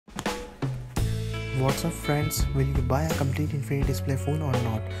What's up friends, will you buy a complete infinity display phone or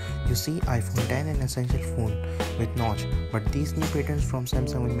not? You see iPhone 10 an essential phone with notch, but these new patents from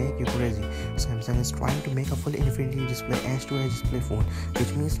Samsung will make you crazy. Samsung is trying to make a full infinity display edge-to-edge display phone,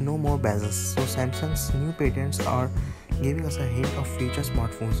 which means no more bezels. So Samsung's new patents are giving us a hint of future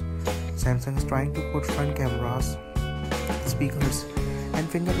smartphones. Samsung is trying to put front cameras, speakers and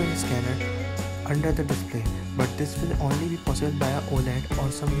fingerprint scanner under the display, but this will only be possible by a OLED or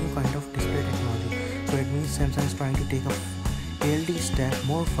some new kind of display technology. So it means Samsung is trying to take a ALD step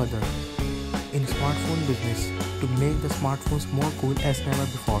more further in smartphone business to make the smartphones more cool as never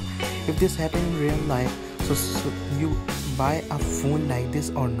before. If this happens in real life, so you buy a phone like this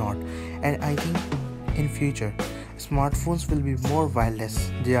or not? And I think in future smartphones will be more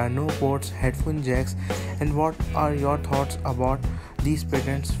wireless. There are no ports, headphone jacks. And what are your thoughts about these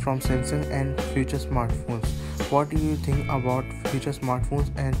patents from Samsung and future smartphones? What do you think about future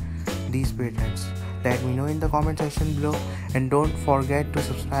smartphones and these patents? Let me know in the comment section below, and don't forget to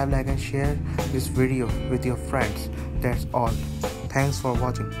subscribe, like and share this video with your friends. That's all. Thanks for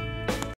watching.